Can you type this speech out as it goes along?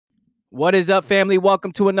What is up, family?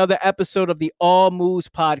 Welcome to another episode of the All Moves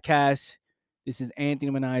Podcast. This is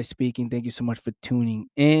Anthony Manaya speaking. Thank you so much for tuning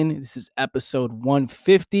in. This is episode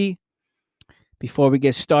 150. Before we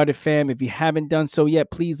get started, fam, if you haven't done so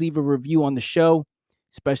yet, please leave a review on the show,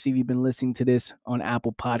 especially if you've been listening to this on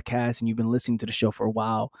Apple Podcasts and you've been listening to the show for a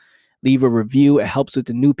while. Leave a review. It helps with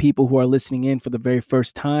the new people who are listening in for the very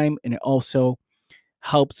first time, and it also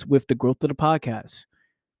helps with the growth of the podcast.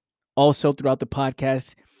 Also, throughout the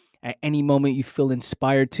podcast, at any moment you feel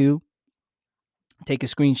inspired to, take a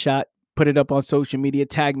screenshot, put it up on social media,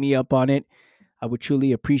 tag me up on it. I would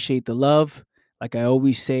truly appreciate the love. Like I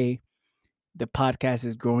always say, the podcast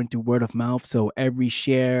is growing through word of mouth. So every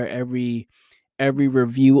share, every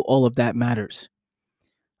review, all of that matters.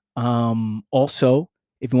 Also,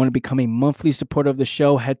 if you want to become a monthly supporter of the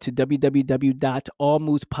show, head to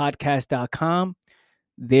www.allmovespodcast.com.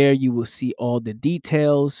 There you will see all the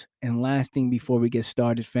details. And last thing before we get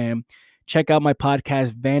started, fam, check out my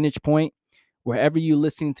podcast, Vantage Point. Wherever you're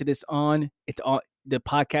listening to this on, the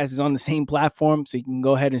podcast is on the same platform. So you can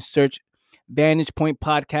go ahead and search Vantage Point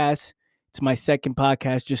Podcast. It's my second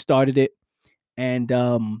podcast, just started it. And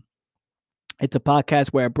it's a podcast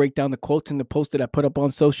where I break down the quotes and the posts that I put up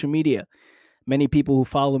on social media. Many people who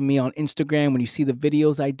follow me on Instagram, when you see the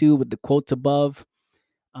videos I do with the quotes above,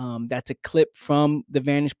 that's a clip from the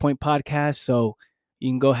Vantage Point podcast. So you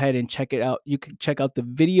can go ahead and check it out. You can check out the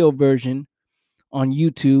video version on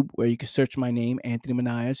YouTube, where you can search my name, Anthony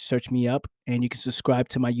Manaya, search me up, and you can subscribe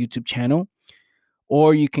to my YouTube channel.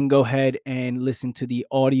 Or you can go ahead and listen to the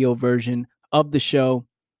audio version of the show,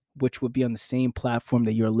 which would be on the same platform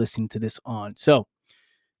that you're listening to this on. So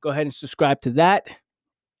go ahead and subscribe to that.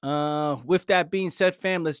 With that being said,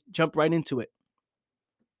 fam, let's jump right into it.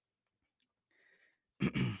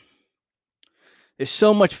 There's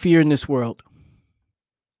so much fear in this world.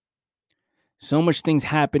 So much things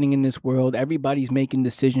happening in this world. Everybody's making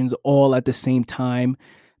decisions all at the same time.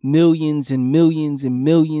 Millions and millions and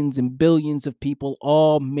millions and billions of people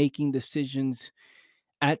all making decisions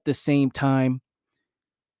at the same time.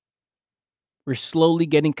 We're slowly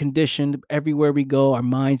getting conditioned everywhere we go. Our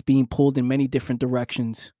minds being pulled in many different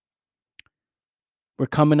directions. We're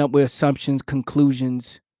coming up with assumptions,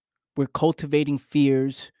 conclusions. We're cultivating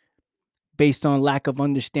fears based on lack of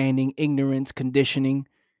understanding, ignorance, conditioning,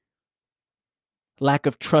 lack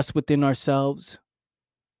of trust within ourselves.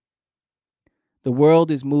 The world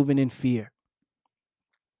is moving in fear.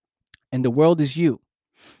 And the world is you.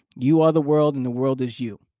 You are the world, and the world is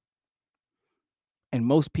you. And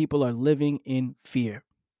most people are living in fear,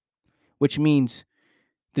 which means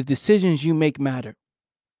the decisions you make matter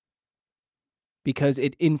because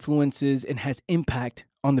it influences and has impact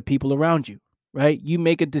on the people around you, right? You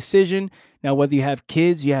make a decision. Now, whether you have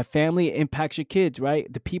kids, you have family, it impacts your kids, right?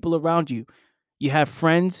 The people around you. You have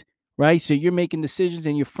friends, right? So you're making decisions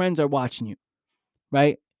and your friends are watching you,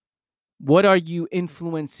 right? What are you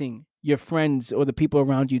influencing your friends or the people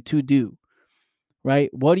around you to do,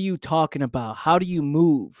 right? What are you talking about? How do you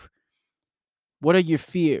move? What are your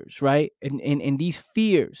fears, right? And these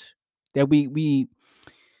fears that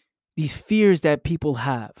these fears that people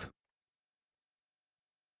have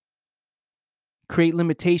create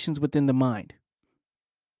limitations within the mind.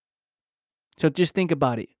 So just think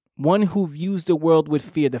about it. One who views the world with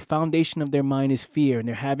fear, the foundation of their mind is fear, and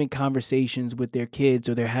they're having conversations with their kids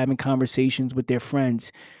or they're having conversations with their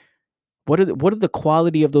friends. What are the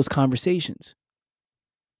quality of those conversations?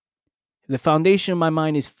 The foundation of my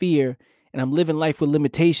mind is fear, and I'm living life with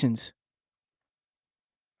limitations.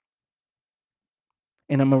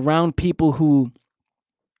 And I'm around people who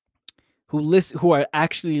are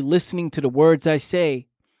actually listening to the words I say.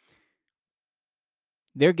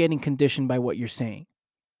 They're getting conditioned by what you're saying.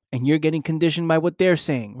 And you're getting conditioned by what they're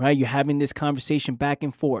saying, right? You're having this conversation back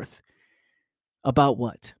and forth about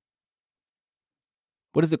what?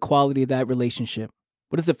 What is the quality of that relationship?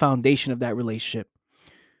 What is the foundation of that relationship?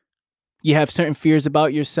 You have certain fears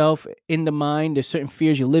about yourself in the mind. There's certain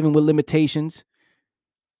fears. You're living with limitations.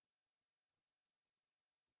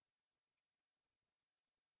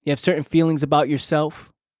 You have certain feelings about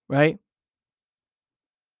yourself, right?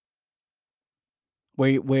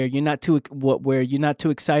 Where you're not too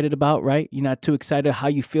excited about, right? You're not too excited how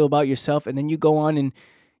you feel about yourself, and then you go on and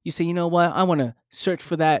you say, you know what? I want to search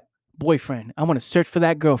for that boyfriend. I want to search for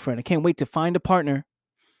that girlfriend. I can't wait to find a partner.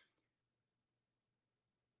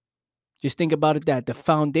 Just think about it that the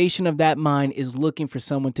foundation of that mind is looking for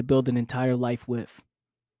someone to build an entire life with.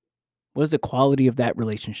 What is the quality of that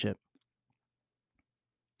relationship?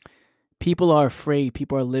 People are afraid.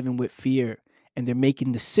 People are living with fear, and they're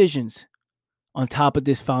making decisions on top of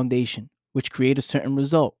this foundation, which create a certain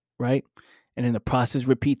result, right? And then the process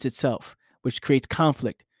repeats itself, which creates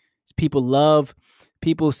conflict.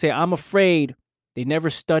 People say, I'm afraid. They never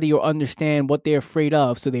study or understand what they're afraid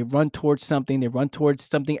of. So they run towards something. They run towards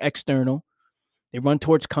something external. They run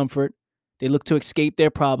towards comfort. They look to escape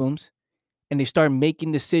their problems. And they start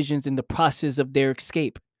making decisions in the process of their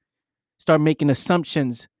escape. Start making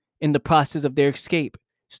assumptions in the process of their escape.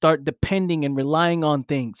 Start depending and relying on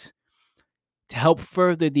things to help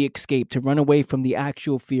further the escape, to run away from the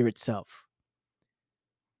actual fear itself.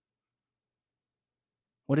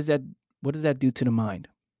 What does that do to the mind?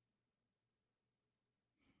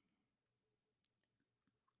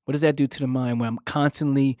 What does that do to the mind when I'm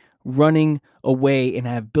constantly running away and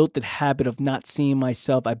I've built the habit of not seeing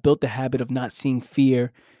myself? I built the habit of not seeing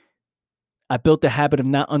fear. I built the habit of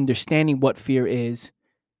not understanding what fear is.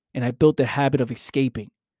 And I built the habit of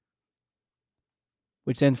escaping,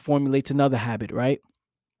 which then formulates another habit, right?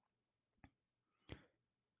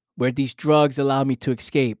 Where these drugs allow me to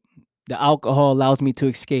escape. The alcohol allows me to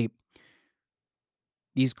escape.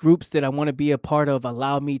 These groups that I want to be a part of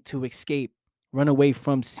allow me to escape, run away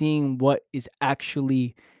from seeing what is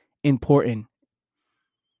actually important.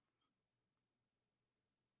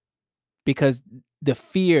 Because the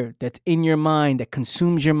fear that's in your mind, that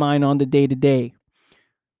consumes your mind on the day to day,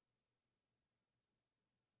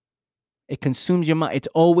 it consumes your mind. It's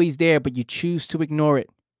always there, but you choose to ignore it.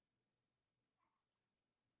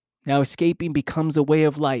 Now, escaping becomes a way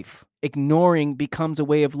of life. Ignoring becomes a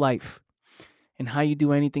way of life. And how you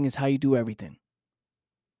do anything is how you do everything.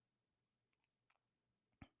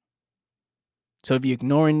 So if you're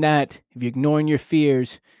ignoring that, if you're ignoring your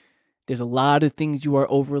fears, there's a lot of things you are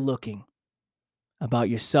overlooking about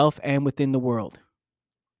yourself and within the world.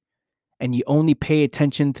 And you only pay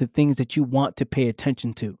attention to things that you want to pay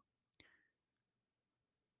attention to.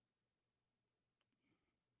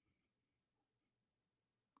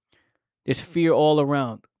 There's fear all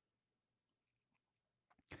around.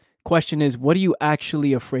 Question is, what are you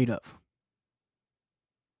actually afraid of?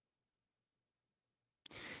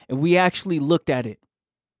 If we actually looked at it,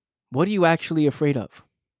 what are you actually afraid of?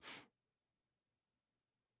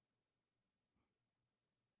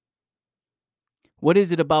 What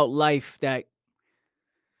is it about life that,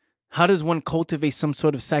 how does one cultivate some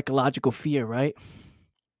sort of psychological fear, right?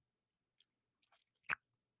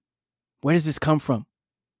 Where does this come from?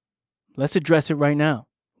 Let's address it right now.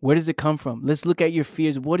 Where does it come from? Let's look at your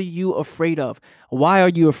fears. What are you afraid of? Why are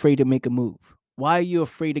you afraid to make a move? Why are you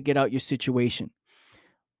afraid to get out your situation?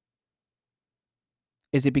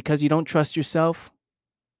 Is it because you don't trust yourself?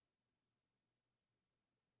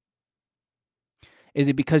 Is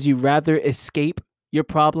it because you rather escape your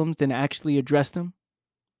problems than actually address them?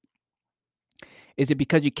 Is it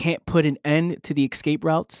because you can't put an end to the escape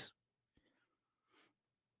routes?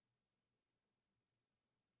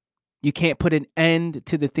 You can't put an end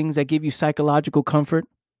to the things that give you psychological comfort?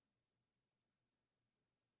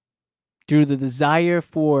 Through the desire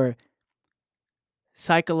for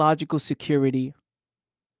psychological security,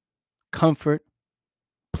 comfort,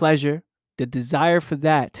 pleasure, the desire for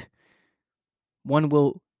that, one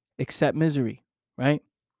will accept misery, right?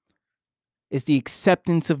 It's the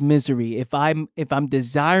acceptance of misery. If I'm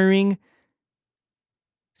desiring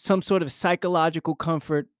some sort of psychological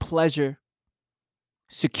comfort, pleasure,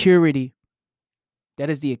 security, that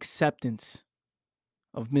is the acceptance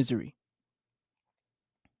of misery.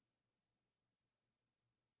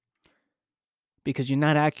 Because you're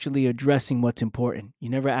not actually addressing what's important.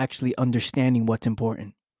 You're never actually understanding what's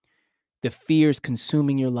important. The fear is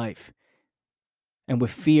consuming your life. And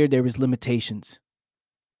with fear, there is limitations.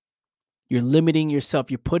 You're limiting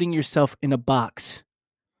yourself. You're putting yourself in a box.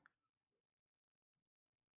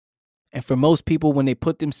 And for most people, when they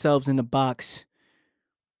put themselves in a box,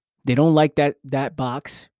 they don't like that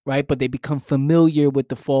box, right? But they become familiar with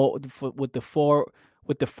the four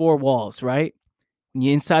walls, right? When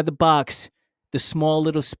you're inside the box, the small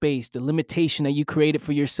little space, the limitation that you created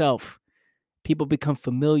for yourself, people become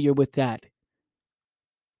familiar with that.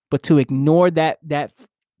 But to ignore that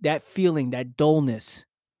feeling, that dullness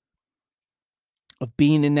of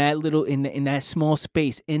being in that small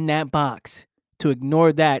space, in that box, to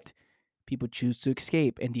ignore that, people choose to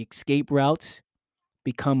escape, and the escape routes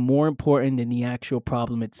become more important than the actual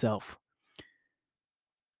problem itself.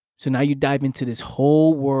 So now you dive into this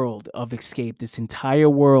whole world of escape, this entire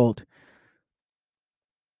world,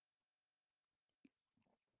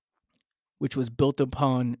 which was built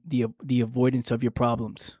upon the avoidance of your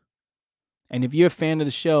problems. And if you're a fan of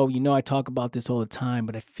the show, you know I talk about this all the time,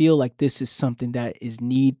 but I feel like this is something that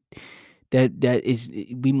we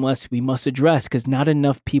must address, because not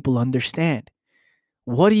enough people understand.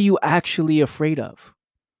 What are you actually afraid of?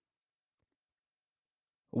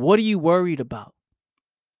 What are you worried about?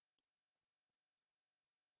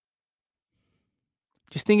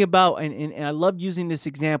 Just think about, and I love using this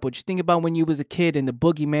example. Just think about when you was a kid and the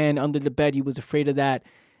boogeyman under the bed, you was afraid of that.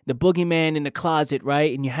 The boogeyman in the closet,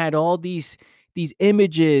 right? And you had all these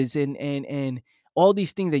images and all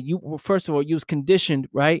these things that you, well, first of all, you was conditioned,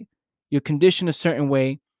 right? You're conditioned a certain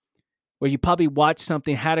way where you probably watched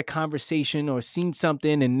something, had a conversation or seen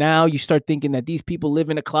something, and now you start thinking that these people live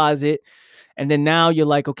in a closet. And then now you're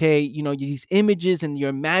like, okay, these images and your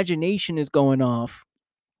imagination is going off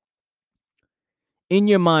in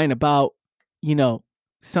your mind about, you know,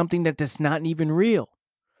 something that's not even real,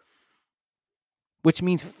 which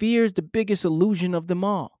means fear is the biggest illusion of them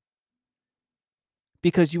all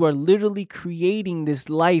because you are literally creating this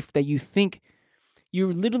life that you think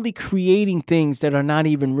you're literally creating things that are not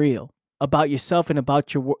even real about yourself and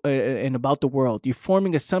about and about the world. You're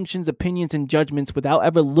forming assumptions, opinions, and judgments without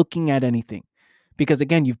ever looking at anything because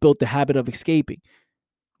again, you've built the habit of escaping.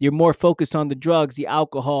 You're more focused on the drugs, the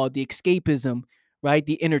alcohol, the escapism, right?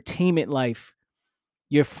 The entertainment life,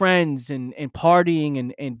 your friends and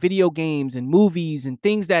partying and video games and movies and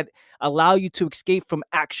things that allow you to escape from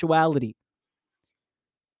actuality.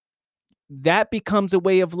 That becomes a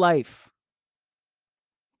way of life.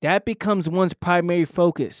 That becomes one's primary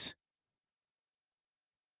focus.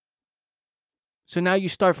 So now you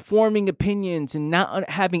start forming opinions and not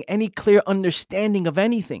having any clear understanding of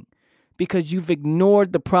anything because you've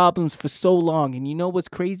ignored the problems for so long. And you know what's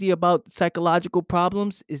crazy about psychological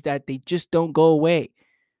problems is that they just don't go away.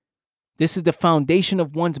 This is the foundation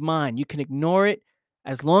of one's mind. You can ignore it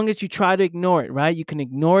as long as you try to ignore it, right? You can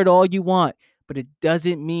ignore it all you want, but it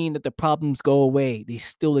doesn't mean that the problems go away. They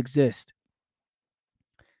still exist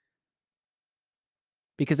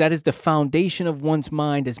because that is the foundation of one's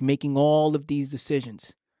mind is making all of these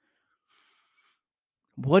decisions.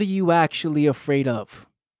 What are you actually afraid of?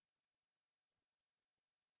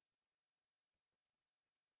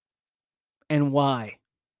 And why?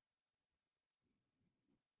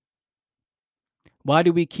 Why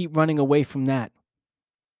do we keep running away from that?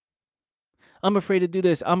 I'm afraid to do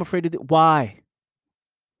this. I'm afraid to do. Why?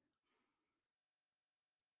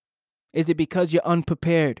 Is it because you're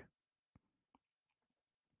unprepared?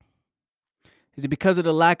 Is it because of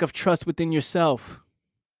the lack of trust within yourself?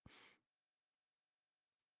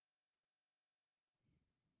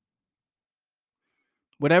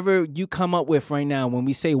 Whatever you come up with right now, when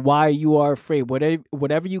we say why you are afraid,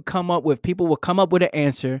 whatever you come up with, people will come up with an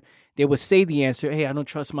answer. They will say the answer, hey, I don't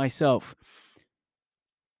trust myself.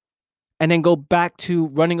 And then go back to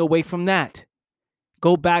running away from that.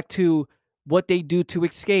 Go back to what they do to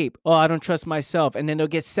escape. Oh, I don't trust myself. And then they'll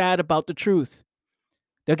get sad about the truth.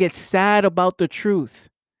 They'll get sad about the truth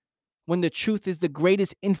when the truth is the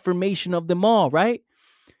greatest information of them all, right?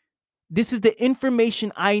 This is the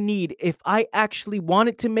information I need if I actually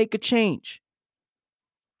wanted to make a change.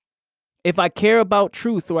 If I care about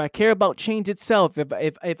truth or I care about change itself,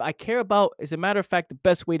 if I care about, as a matter of fact, the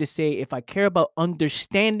best way to say, if I care about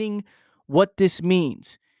understanding what this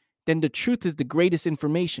means, then the truth is the greatest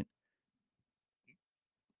information.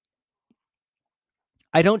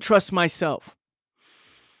 I don't trust myself,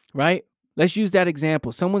 right? Let's use that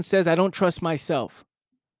example. Someone says, I don't trust myself.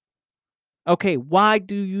 Okay, why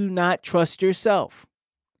do you not trust yourself?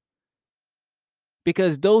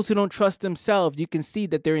 Because those who don't trust themselves, you can see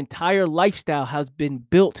that their entire lifestyle has been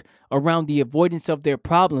built around the avoidance of their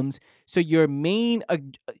problems. So your main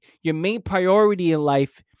priority in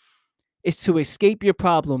life is to escape your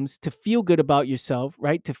problems, to feel good about yourself,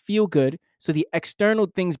 right? To feel good. So the external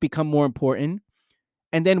things become more important.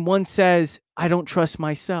 And then one says, I don't trust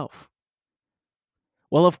myself.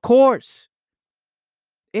 Well, of course,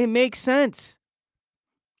 it makes sense.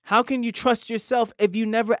 How can you trust yourself if you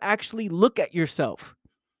never actually look at yourself?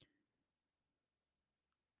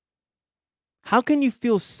 How can you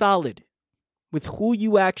feel solid with who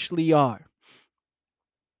you actually are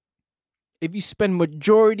if you spend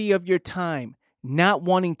majority of your time not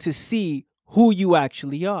wanting to see who you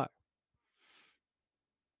actually are?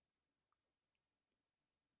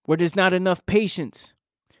 Where there's not enough patience,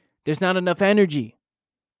 there's not enough energy,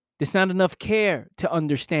 there's not enough care to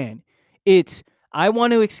understand. It's, I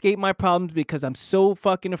want to escape my problems because I'm so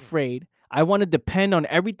fucking afraid. I want to depend on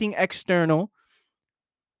everything external.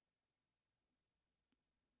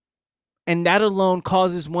 And that alone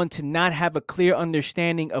causes one to not have a clear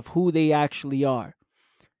understanding of who they actually are.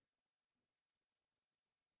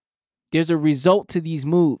 There's a result to these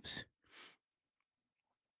moves.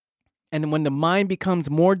 And when the mind becomes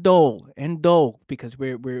more dull and dull because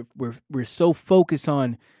we're so focused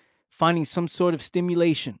on finding some sort of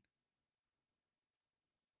stimulation,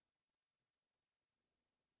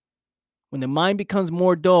 When the mind becomes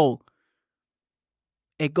more dull,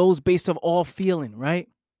 it goes based off all feeling, right?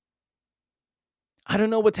 I don't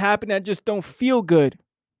know what's happening. I just don't feel good.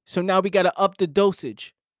 So now we got to up the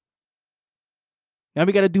dosage. Now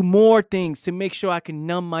we got to do more things to make sure I can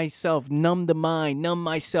numb myself, numb the mind, numb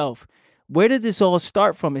myself. Where did this all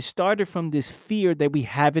start from? It started from this fear that we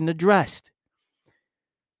haven't addressed.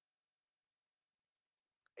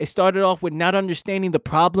 It started off with not understanding the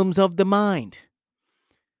problems of the mind.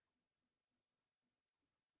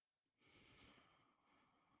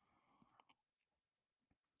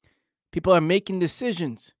 People are making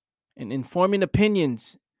decisions and informing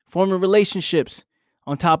opinions, forming relationships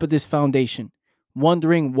on top of this foundation,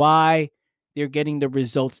 wondering why they're getting the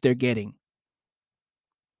results they're getting.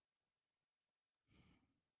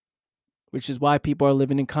 Which is why people are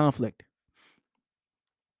living in conflict.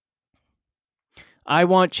 I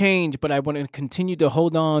want change, but I want to continue to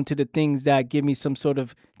hold on to the things that give me some sort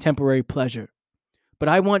of temporary pleasure. But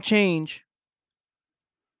I want change.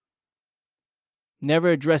 Never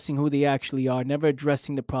addressing who they actually are, never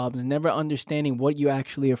addressing the problems, never understanding what you're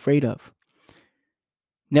actually afraid of.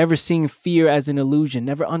 Never seeing fear as an illusion,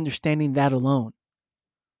 never understanding that alone.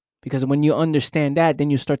 Because when you understand that,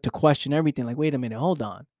 then you start to question everything. Like, wait a minute, hold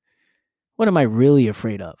on. What am I really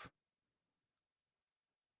afraid of?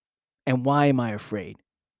 And why am I afraid?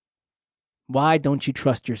 Why don't you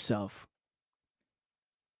trust yourself?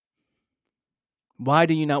 Why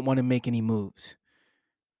do you not want to make any moves?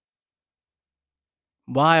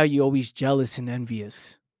 Why are you always jealous and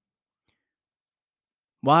envious?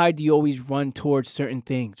 Why do you always run towards certain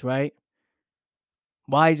things, right?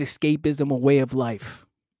 Why is escapism a way of life?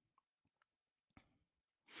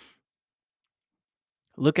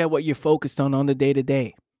 Look at what you're focused on the day to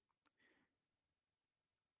day.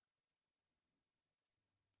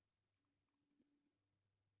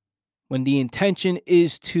 When the intention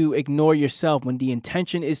is to ignore yourself, when the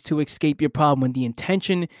intention is to escape your problem, when the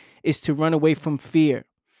intention is to run away from fear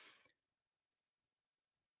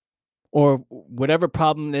or whatever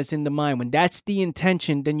problem that's in the mind, when that's the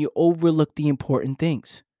intention, then you overlook the important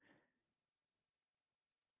things.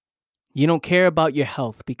 You don't care about your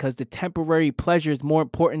health because the temporary pleasure is more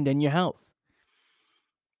important than your health.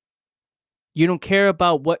 You don't care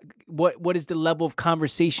about what is the level of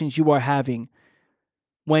conversations you are having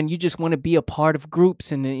when you just want to be a part of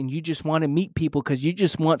groups and you just want to meet people because you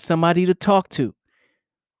just want somebody to talk to.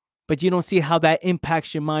 But you don't see how that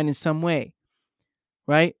impacts your mind in some way,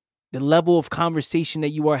 right? The level of conversation that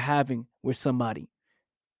you are having with somebody.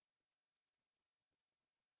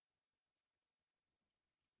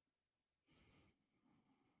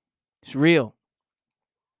 It's real.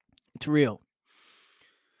 It's real.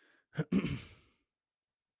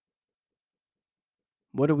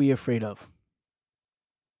 What are we afraid of?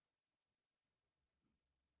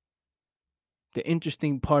 The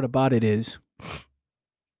interesting part about it is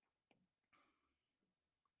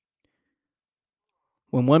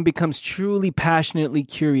when one becomes truly passionately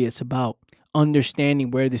curious about understanding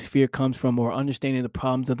where this fear comes from or understanding the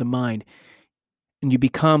problems of the mind, and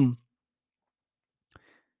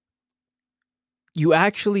you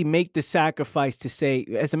actually make the sacrifice to say,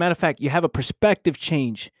 as a matter of fact, you have a perspective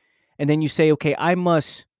change, and then you say, okay, I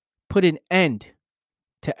must put an end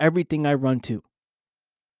to everything I run to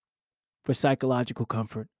for psychological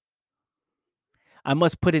comfort. I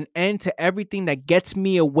must put an end to everything that gets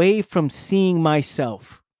me away from seeing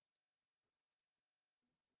myself.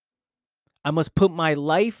 I must put my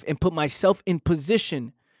life and put myself in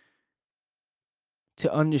position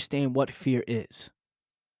to understand what fear is.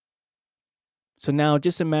 So now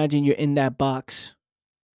just imagine you're in that box.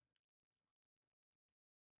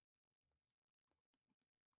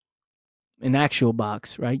 An actual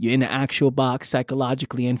box, right? You're in an actual box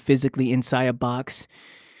psychologically and physically inside a box.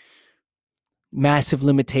 Massive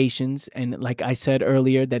limitations. And like I said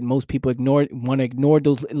earlier, that most people want to ignore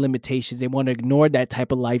those limitations. They want to ignore that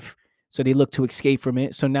type of life. So they look to escape from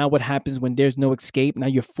it. So now what happens when there's no escape? Now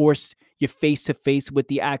you're face to face with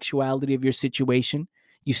the actuality of your situation.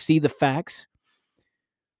 You see the facts.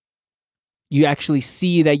 You actually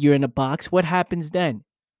see that you're in a box. What happens then?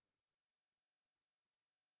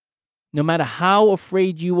 No matter how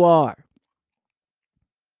afraid you are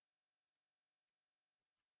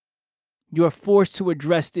forced to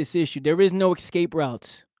address this issue. There is no escape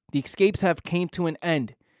routes. The escapes have came to an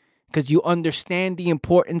end because you understand the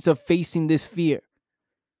importance of facing this fear.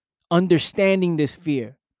 Understanding this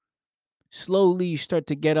fear. Slowly you start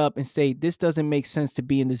to get up and say, this doesn't make sense to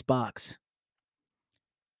be in this box.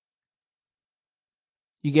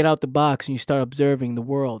 You get out the box and you start observing the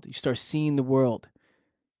world. You start seeing the world.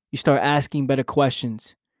 You start asking better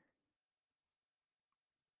questions.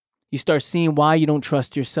 You start seeing why you don't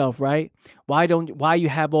trust yourself, right? Why you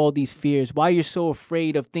have all these fears, why you're so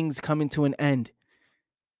afraid of things coming to an end.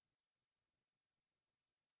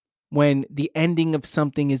 When the ending of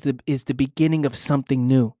something is the beginning of something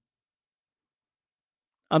new.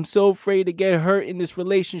 I'm so afraid to get hurt in this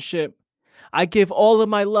relationship. I give all of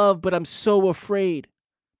my love, but I'm so afraid.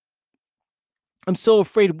 I'm so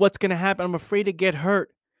afraid what's going to happen. I'm afraid to get hurt.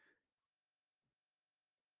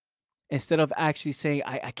 Instead of actually saying,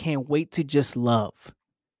 I can't wait to just love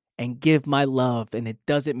and give my love. And it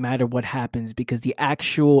doesn't matter what happens, because the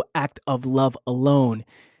actual act of love alone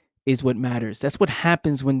is what matters. That's what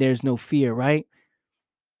happens when there's no fear, right?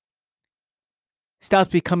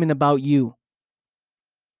 Stops becoming about you.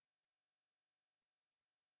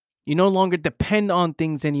 You no longer depend on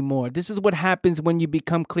things anymore. This is what happens when you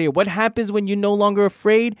become clear. What happens when you're no longer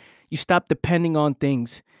afraid? You stop depending on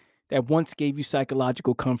things that once gave you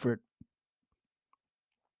psychological comfort.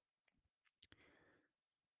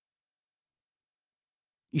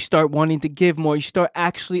 You start wanting to give more. You start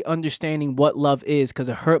actually understanding what love is, because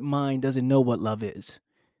a hurt mind doesn't know what love is.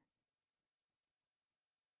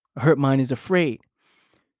 A hurt mind is afraid,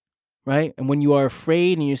 right? And when you are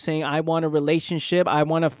afraid and you're saying, I want a relationship, I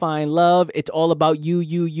want to find love, it's all about you,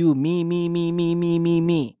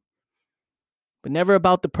 me. But never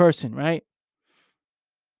about the person, right?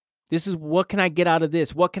 This is, what can I get out of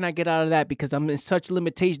this? What can I get out of that? Because I'm in such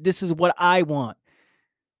limitation. This is what I want.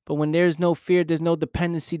 But when there's no fear, there's no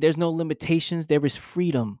dependency, there's no limitations, there is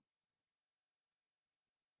freedom.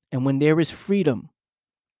 And when there is freedom,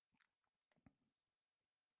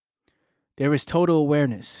 there is total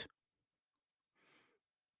awareness.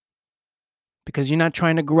 Because you're not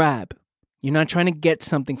trying to grab. You're not trying to get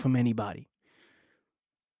something from anybody.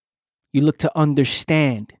 You look to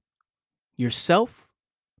understand yourself.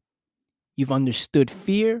 You've understood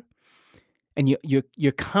fear. And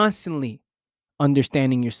you're constantly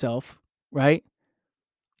understanding yourself, right?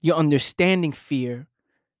 You're understanding fear.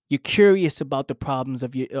 You're curious about the problems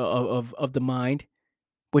of of the mind,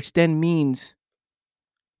 which then means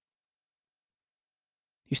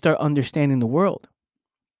you start understanding the world.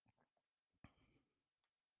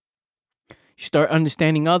 You start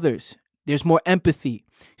understanding others. There's more empathy.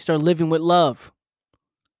 You start living with love.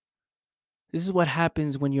 This is what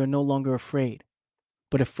happens when you're no longer afraid.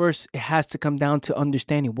 But at first, it has to come down to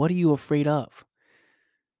understanding, what are you afraid of?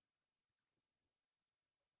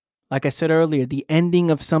 Like I said earlier, the ending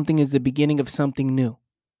of something is the beginning of something new.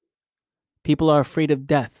 People are afraid of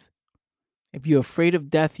death. If you're afraid of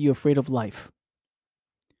death, you're afraid of life.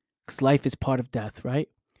 Because life is part of death, right?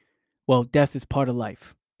 Well, death is part of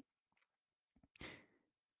life.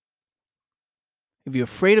 If you're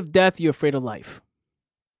afraid of death, you're afraid of life.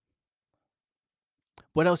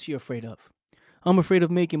 What else are you afraid of? I'm afraid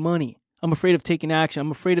of making money. I'm afraid of taking action.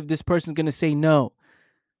 I'm afraid of this person's going to say no.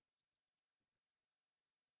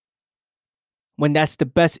 When that's the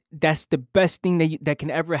best thing that can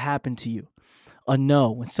ever happen to you. A no.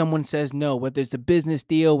 When someone says no, whether it's a business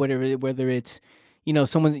deal, whether it's,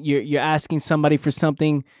 someone, you're asking somebody for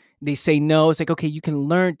something, they say no. It's like, okay, you can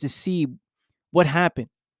learn to see what happened.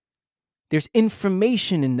 There's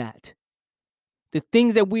information in that. The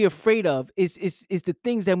things that we're afraid of is the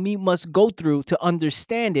things that we must go through to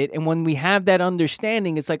understand it. And when we have that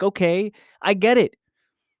understanding, it's like, okay, I get it.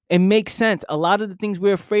 It makes sense. A lot of the things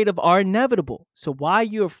we're afraid of are inevitable. So why are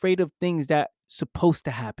you afraid of things that are supposed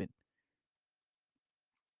to happen?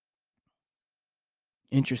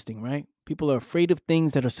 Interesting, right? People are afraid of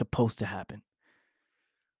things that are supposed to happen.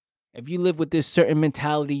 If you live with this certain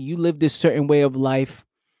mentality, you live this certain way of life,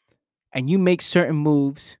 and you make certain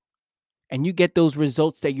moves, and you get those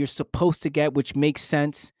results that you're supposed to get, which makes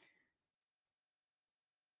sense.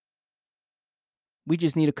 We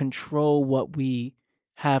just need to control what we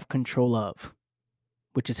have control of,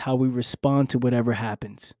 which is how we respond to whatever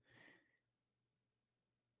happens.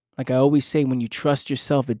 Like I always say, when you trust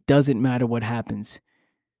yourself, it doesn't matter what happens.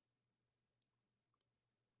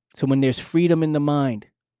 So when there's freedom in the mind,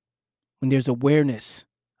 when there's awareness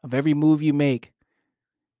of every move you make,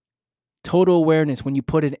 total awareness, when you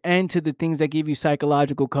put an end to the things that give you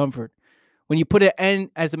psychological comfort, when you put an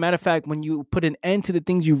end, as a matter of fact, when you put an end to the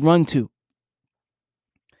things you run to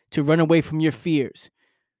run away from your fears,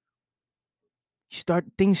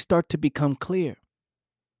 things start to become clear.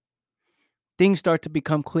 Things start to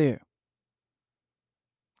become clear.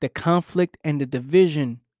 The conflict and the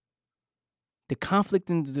division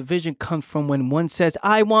comes from when one says,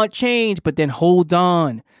 I want change, but then hold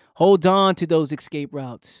on to those escape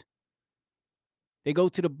routes. They go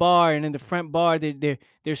to the bar, and in the front bar,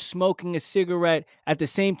 they're smoking a cigarette at the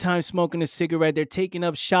same time smoking a cigarette. They're taking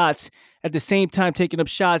up shots at the same time taking up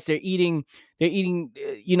shots. They're eating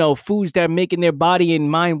foods that are making their body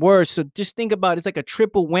and mind worse. So just think about it. It's like a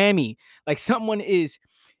triple whammy. Like someone is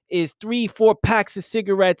 3-4 packs of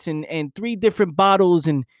cigarettes and 3 different bottles,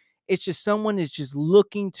 and it's just someone is just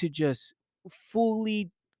looking to just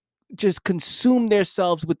fully just consume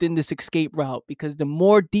themselves within this escape route. Because the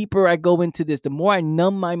more deeper I go into this, the more I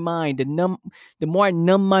numb my mind, the more I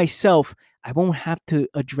numb myself, I won't have to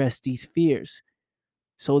address these fears.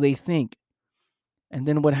 So they think. And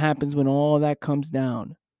then what happens when all that comes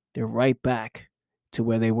down? They're right back to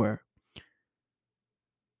where they were.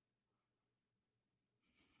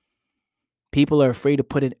 People are afraid to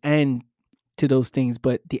put an end to those things,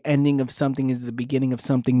 but the ending of something is the beginning of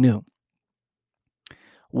something new.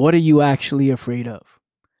 What are you actually afraid of?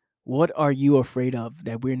 What are you afraid of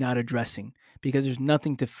that we're not addressing? Because there's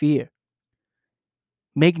nothing to fear.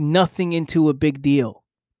 Make nothing into a big deal.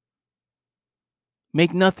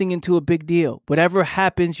 Make nothing into a big deal. Whatever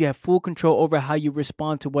happens, you have full control over how you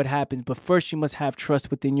respond to what happens. But first, you must have trust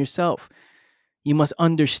within yourself. You must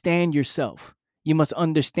understand yourself. You must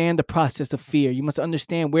understand the process of fear. You must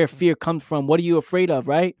understand where fear comes from. What are you afraid of,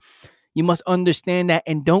 right? You must understand that,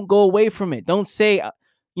 and don't go away from it. Don't say,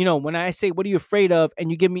 when I say, what are you afraid of?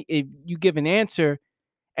 And if you give an answer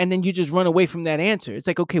and then you just run away from that answer. It's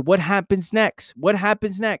like, okay, what happens next? What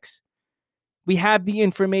happens next? We have the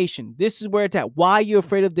information. This is where it's at. Why are you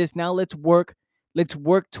afraid of this? Now let's work. Let's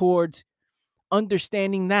work towards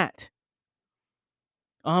understanding that.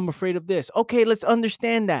 I'm afraid of this. Okay, let's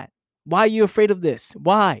understand that. Why are you afraid of this?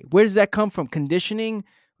 Why? Where does that come from? Conditioning?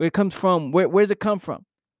 Where it comes from? Where does it come from?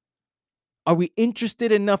 Are we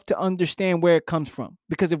interested enough to understand where it comes from?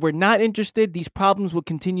 Because if we're not interested, these problems will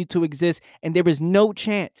continue to exist, and there is no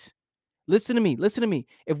chance. Listen to me.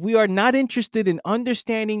 If we are not interested in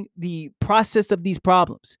understanding the process of these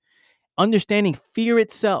problems, understanding fear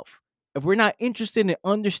itself, if we're not interested in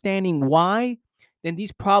understanding why, then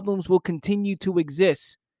these problems will continue to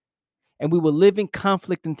exist, and we will live in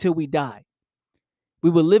conflict until we die. We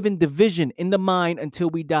will live in division in the mind until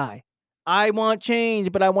we die. I want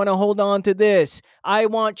change, but I want to hold on to this. I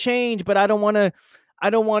want change, but I don't want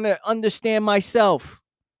to understand myself.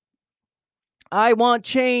 I want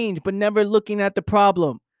change, but never looking at the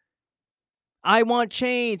problem. I want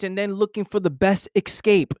change and then looking for the best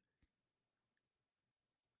escape.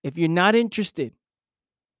 If you're not interested,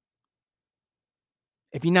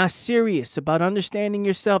 if you're not serious about understanding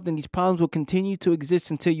yourself, then these problems will continue to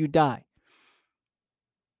exist until you die.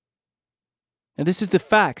 And this is the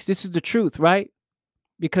facts. This is the truth, right?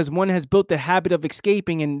 Because one has built the habit of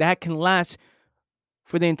escaping, and that can last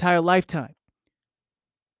for the entire lifetime.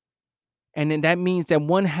 And then that means that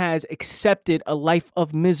one has accepted a life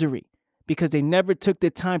of misery because they never took the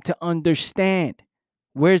time to understand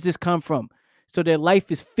where does this come from. So their life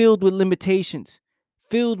is filled with limitations,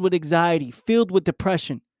 filled with anxiety, filled with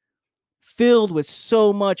depression, filled with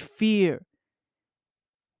so much fear,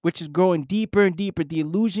 which is growing deeper and deeper. The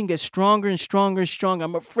illusion gets stronger and stronger and stronger.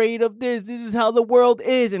 I'm afraid of this. This is how the world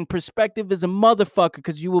is. And perspective is a motherfucker,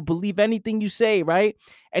 because you will believe anything you say, right?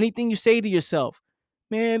 Anything you say to yourself.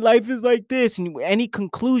 Man, life is like this. And any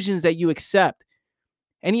conclusions that you accept,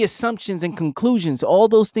 any assumptions and conclusions, all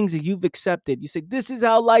those things that you've accepted, you say, this is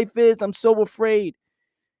how life is. I'm so afraid.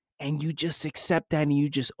 And you just accept that and you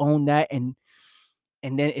just own that. And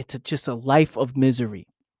then it's just a life of misery.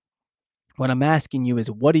 What I'm asking you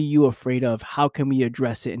is, what are you afraid of? How can we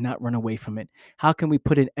address it and not run away from it? How can we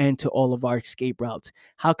put an end to all of our escape routes?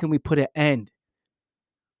 How can we put an end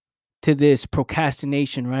to this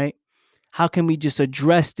procrastination, right? How can we just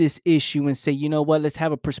address this issue and say, you know what, let's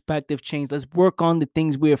have a perspective change. Let's work on the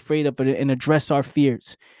things we're afraid of and address our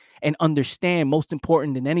fears and understand. Most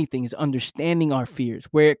important than anything is understanding our fears,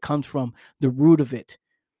 where it comes from, the root of it,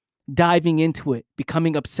 diving into it,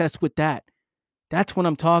 becoming obsessed with that. That's what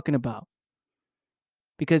I'm talking about.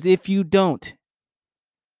 Because if you don't,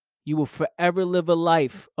 you will forever live a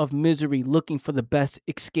life of misery, looking for the best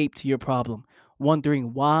escape to your problem,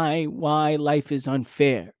 wondering why life is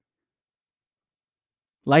unfair.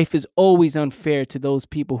 Life is always unfair to those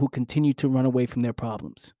people who continue to run away from their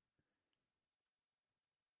problems.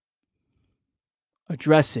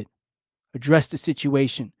 Address it. Address the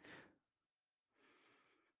situation.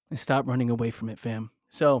 And stop running away from it, fam.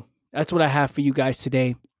 So that's what I have for you guys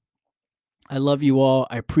today. I love you all.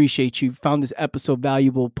 I appreciate you. Found this episode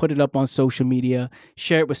valuable. Put it up on social media.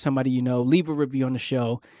 Share it with somebody you know. Leave a review on the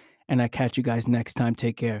show. And I catch you guys next time.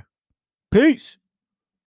 Take care. Peace.